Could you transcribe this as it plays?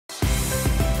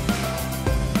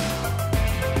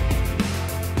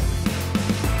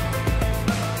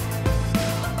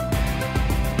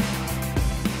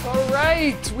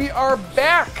right, we are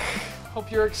back.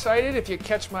 Hope you're excited if you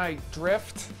catch my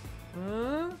drift.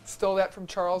 Stole that from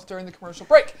Charles during the commercial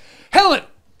break. Helen,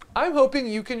 I'm hoping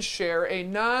you can share a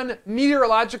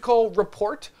non-meteorological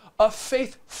report, a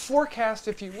faith forecast,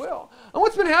 if you will, on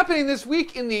what's been happening this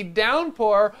week in the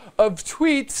downpour of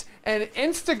tweets and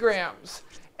Instagrams.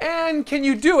 And can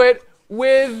you do it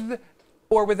with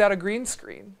or without a green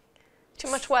screen?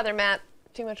 Too much weather, Matt.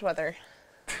 Too much weather.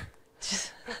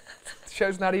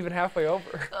 Show's not even halfway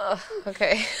over.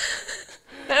 Okay.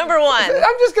 Number one.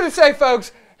 I'm just going to say,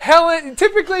 folks, Helen,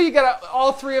 typically you got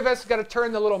all three of us got to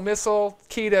turn the little missile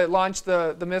key to launch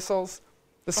the missiles,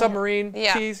 the submarine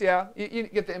keys. Yeah, you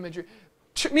get the imagery.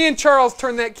 Me and Charles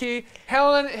turned that key.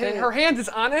 Helen, her hand is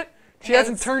on it. She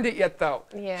hasn't turned it yet, though.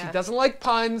 Yeah. She doesn't like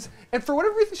puns, and for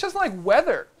whatever reason, she doesn't like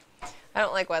weather. I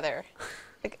don't like weather.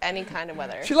 Like any kind of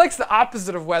weather. She likes the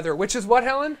opposite of weather, which is what,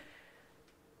 Helen?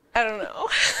 I don't know.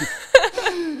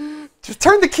 Just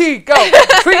turn the key. Go.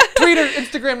 tweet or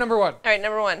Instagram number one. All right,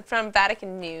 number one from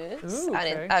Vatican News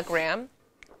on Gram.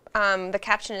 The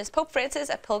caption is Pope Francis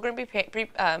at pilgrim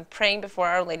praying before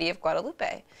Our Lady of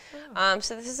Guadalupe.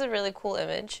 So this is a really cool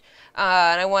image.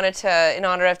 And I wanted to, in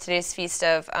honor of today's feast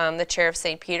of the Chair of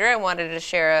St. Peter, I wanted to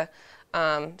share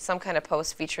some kind of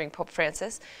post featuring Pope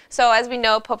Francis. So as we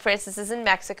know, Pope Francis is in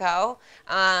Mexico,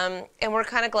 and we're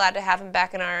kind of glad to have him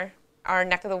back in our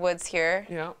neck of the woods here.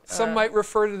 Yeah. Some might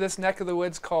refer to this neck of the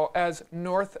woods as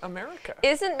North America.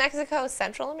 Isn't Mexico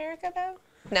Central America, though?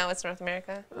 No, it's North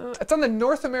America. It's on the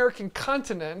North American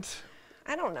continent.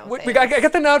 I don't know. I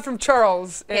got the nod from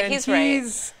Charles. Yeah, and he's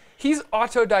right. He's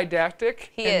autodidactic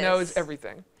and knows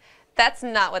everything. That's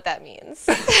not what that means.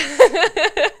 I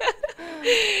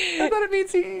thought it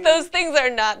means Those things are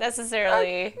not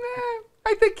necessarily.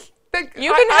 I think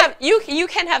you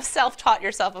can have self-taught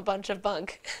yourself a bunch of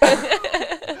bunk.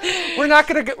 We're not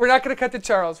gonna cut to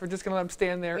Charles. We're just gonna let him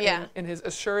stand there in his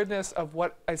assuredness of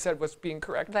what I said was being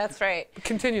correct. That's right.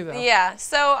 Continue though. Yeah.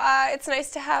 So it's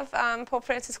nice to have Pope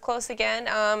Francis close again.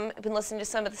 I've been listening to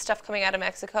some of the stuff coming out of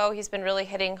Mexico. He's been really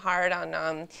hitting hard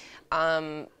on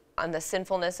the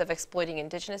sinfulness of exploiting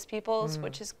indigenous peoples,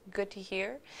 which is good to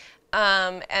hear,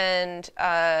 and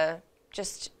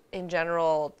just in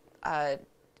general.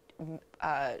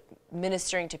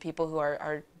 Ministering to people who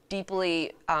are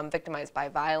deeply victimized by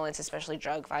violence, especially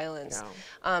drug violence.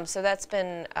 Yeah. So that's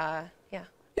been, Yeah,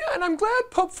 and I'm glad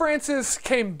Pope Francis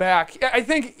came back. I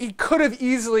think he could have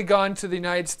easily gone to the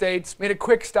United States, made a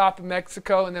quick stop in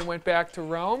Mexico, and then went back to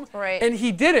Rome. Right. And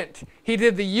he didn't. He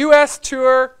did the U.S.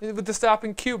 tour with the stop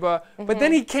in Cuba, but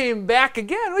then he came back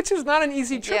again, which is not an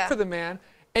easy trip for the man.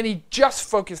 And he just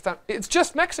focused on, it's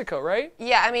just Mexico, right?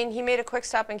 Yeah, I mean, he made a quick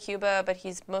stop in Cuba, but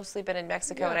he's mostly been in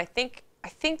Mexico. And I think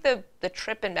the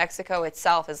trip in Mexico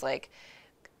itself is like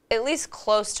at least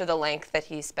close to the length that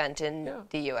he spent in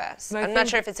the U.S. I'm not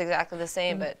sure if it's exactly the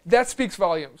same, but that speaks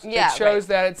volumes. Yeah, it shows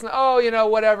that it's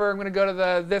whatever. I'm going to go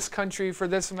to this country for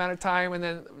this amount of time and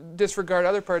then disregard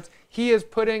other parts. He is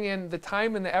putting in the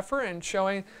time and the effort and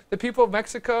showing the people of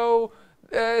Mexico.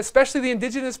 Especially the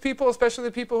indigenous people, especially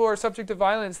the people who are subject to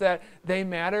violence, that they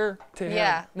matter to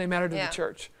him. They matter to the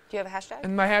church. Do you have a hashtag?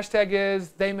 And my hashtag is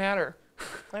they matter.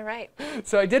 All right.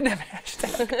 So I didn't have a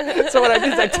hashtag. So what I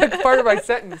did is I took part of my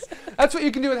sentence. That's what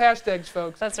you can do with hashtags,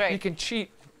 folks. That's right. You can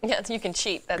cheat. Yeah, you can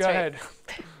cheat. That's Go right. ahead.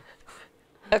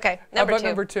 Okay, How about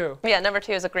number two? Yeah, number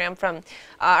two is a gram from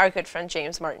our good friend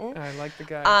James Martin. I like the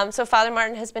guy. So Father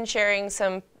Martin has been sharing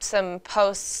some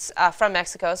posts from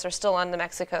Mexico, so we're still on the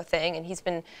Mexico thing, and he's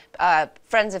been,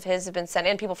 friends of his have been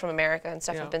sending, and people from America and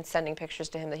stuff have been sending pictures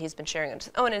to him that he's been sharing on his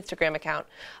own Instagram account.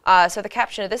 So the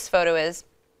caption of this photo is,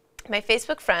 my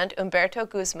Facebook friend, Humberto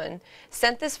Guzman,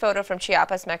 sent this photo from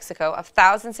Chiapas, Mexico, of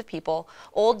thousands of people,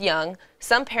 old, young,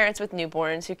 some parents with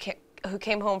newborns who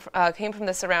came from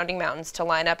the surrounding mountains to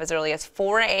line up as early as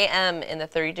 4 a.m. in the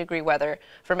 30-degree weather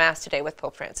for Mass today with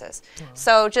Pope Francis.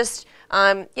 So just,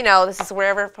 this is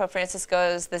wherever Pope Francis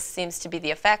goes, this seems to be the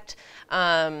effect.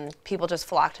 People just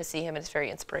flock to see him, and it's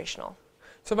very inspirational.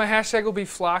 So my hashtag will be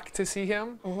flock to see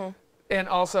him, and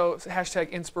also hashtag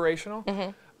inspirational.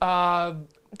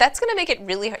 That's going to make it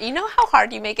really hard. You know how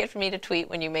hard you make it for me to tweet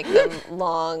when you make them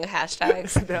long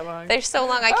hashtags? That long? They're so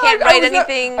long, I can't write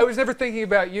anything. I was never thinking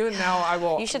about you, and now I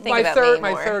will. You should think about me more.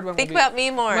 My third one think about me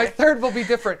more. My third will be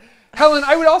different. Helen,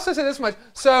 I would also say this much.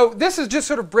 So this is just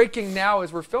sort of breaking now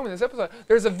as we're filming this episode.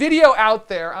 There's a video out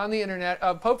there on the internet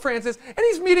of Pope Francis, and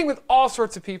he's meeting with all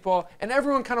sorts of people, and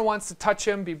everyone kind of wants to touch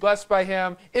him, be blessed by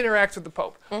him, interact with the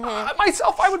Pope.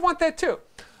 Myself, I would want that too.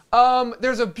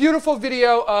 There's a beautiful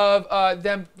video of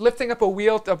them lifting up a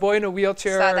boy in a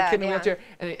wheelchair, or a kid in a wheelchair,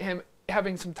 and him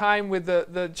having some time with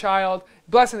the child,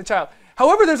 blessing the child.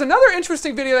 However, there's another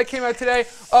interesting video that came out today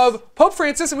of Pope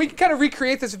Francis, and we can kind of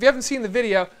recreate this if you haven't seen the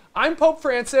video. I'm Pope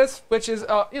Francis, which is,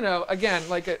 again,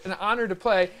 like an honor to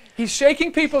play. He's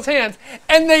shaking people's hands,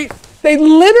 and they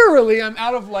literally, I'm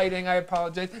out of lighting, I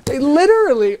apologize, they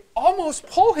literally almost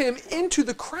pull him into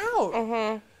the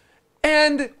crowd.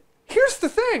 And here's the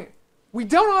thing. We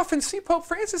don't often see Pope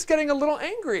Francis getting a little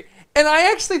angry. And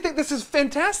I actually think this is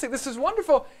fantastic. This is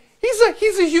wonderful.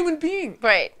 He's a human being.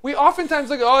 Right. We oftentimes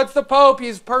look, oh, it's the Pope,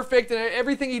 he's perfect, and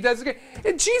everything he does is good.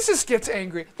 And Jesus gets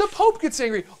angry. The Pope gets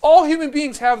angry. All human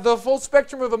beings have the full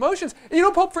spectrum of emotions. And you know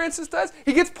what Pope Francis does?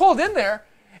 He gets pulled in there,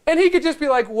 and he could just be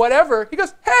like, whatever. He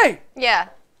goes, hey, Yeah.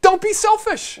 don't be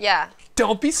selfish. Yeah.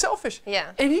 Don't be selfish.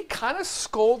 Yeah. And he kind of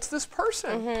scolds this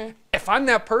person. If I'm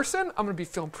that person, I'm going to be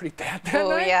feeling pretty bad that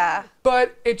night. Yeah.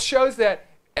 But it shows that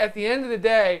at the end of the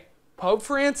day, Pope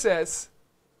Francis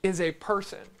is a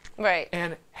person. Right.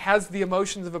 And has the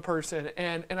emotions of a person.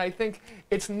 And I think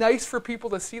it's nice for people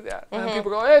to see that. And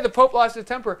people go, hey, the Pope lost his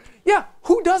temper. Yeah,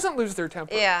 who doesn't lose their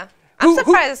temper? Yeah. I'm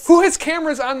surprised. Who has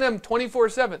cameras on them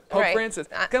 24/7? Pope Right. Francis.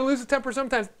 Gonna lose his temper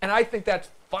sometimes. And I think that's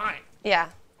fine. Yeah.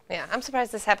 Yeah. I'm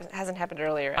surprised this hasn't happened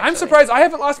earlier. I'm actually. surprised I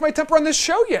haven't lost my temper on this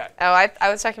show yet. Oh, I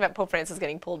was talking about Pope Francis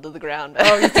getting pulled to the ground. Oh,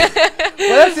 well,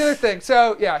 that's the other thing.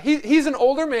 So yeah, he's an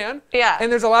older man. Yeah. And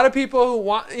there's a lot of people who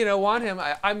want him.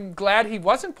 I'm glad he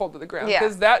wasn't pulled to the ground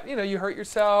because that you hurt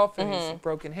yourself and he's a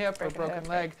broken hip or broken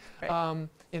leg. Right.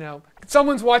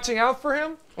 Someone's watching out for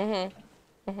him.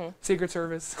 Secret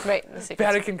Service. Right. The Secret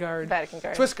Vatican Guard. Vatican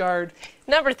Guard. Swiss Guard.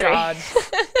 Number 3. God.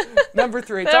 Number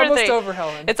 3. It's Number almost 3. over,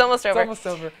 Helen. It's almost over. It's almost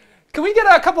over. Can we get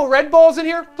a couple Red Bulls in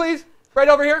here, please? Right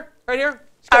over here. Right here.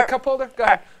 Just got a cup holder. Go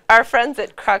ahead. Our friends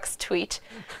at Crux tweet.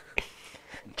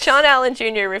 John Allen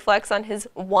Jr. reflects on his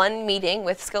one meeting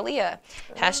with Scalia.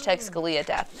 Hashtag Scalia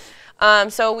death.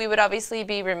 So we would obviously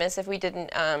be remiss if we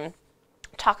didn't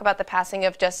talk about the passing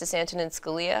of Justice Antonin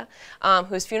Scalia,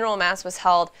 whose funeral mass was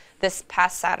held this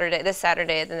Saturday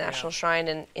at the National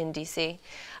Shrine in D.C.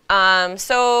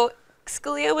 So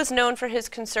Scalia was known for his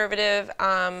conservative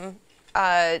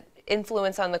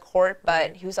influence on the court,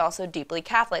 but he was also deeply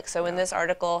Catholic. So in this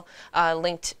article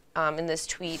linked in this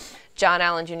tweet, John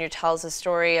Allen Jr. tells a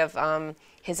story of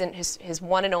his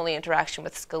one and only interaction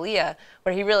with Scalia,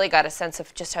 where he really got a sense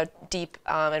of just how deep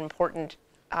and important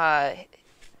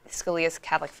Scalia's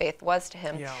Catholic faith was to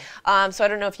him. Yeah. So I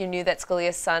don't know if you knew that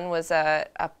Scalia's son was a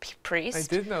priest. I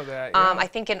did know that. Yeah. I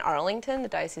think in Arlington, the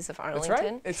Diocese of Arlington. That's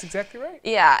right. It's exactly right.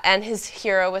 Yeah, and his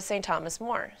hero was St. Thomas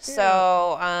More. Yeah.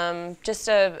 So just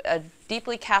a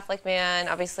deeply Catholic man,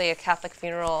 obviously a Catholic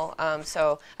funeral.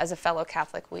 So as a fellow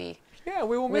Catholic, we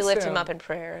will miss lift him up in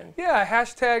prayer. And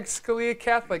hashtag Scalia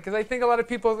Catholic, because I think a lot of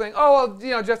people think, oh,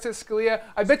 well, Justice Scalia,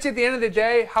 I bet you at the end of the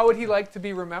day, how would he like to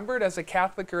be remembered, as a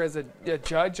Catholic or as a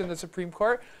judge in the Supreme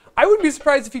Court? I wouldn't be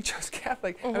surprised if he chose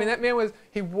Catholic. I mean, that man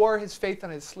he wore his faith on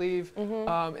his sleeve,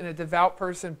 and a devout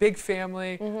person, big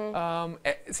family.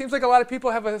 It seems like a lot of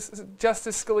people have a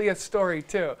Justice Scalia story,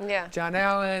 too. Yeah. John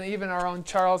Allen, even our own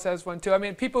Charles has one, too. I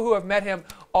mean, people who have met him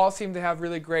all seem to have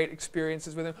really great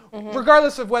experiences with him.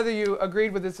 Regardless of whether you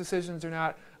agreed with his decisions or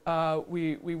not,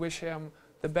 we wish him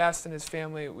the best, and his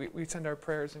family. We send our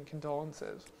prayers and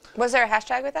condolences. Was there a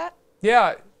hashtag with that?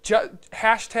 Yeah.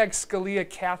 Hashtag Scalia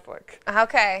Catholic.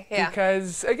 Okay, yeah.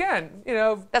 Because, again,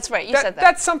 that's right, you said that.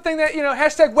 That's something that,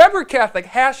 hashtag Weber Catholic,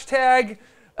 hashtag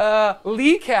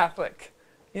Lee Catholic.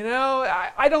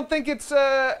 I don't think it's,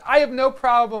 I have no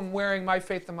problem wearing my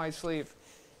faith on my sleeve.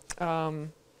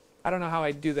 I don't know how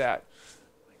I'd do that.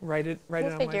 Write it on my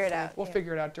sleeve. We'll figure it out. We'll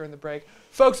figure it out during the break.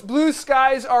 Folks, blue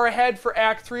skies are ahead for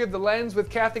Act 3 of The Lens,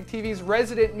 with Catholic TV's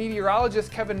resident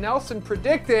meteorologist Kevin Nelson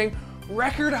predicting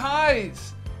record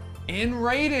highs in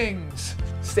ratings.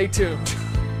 Stay tuned.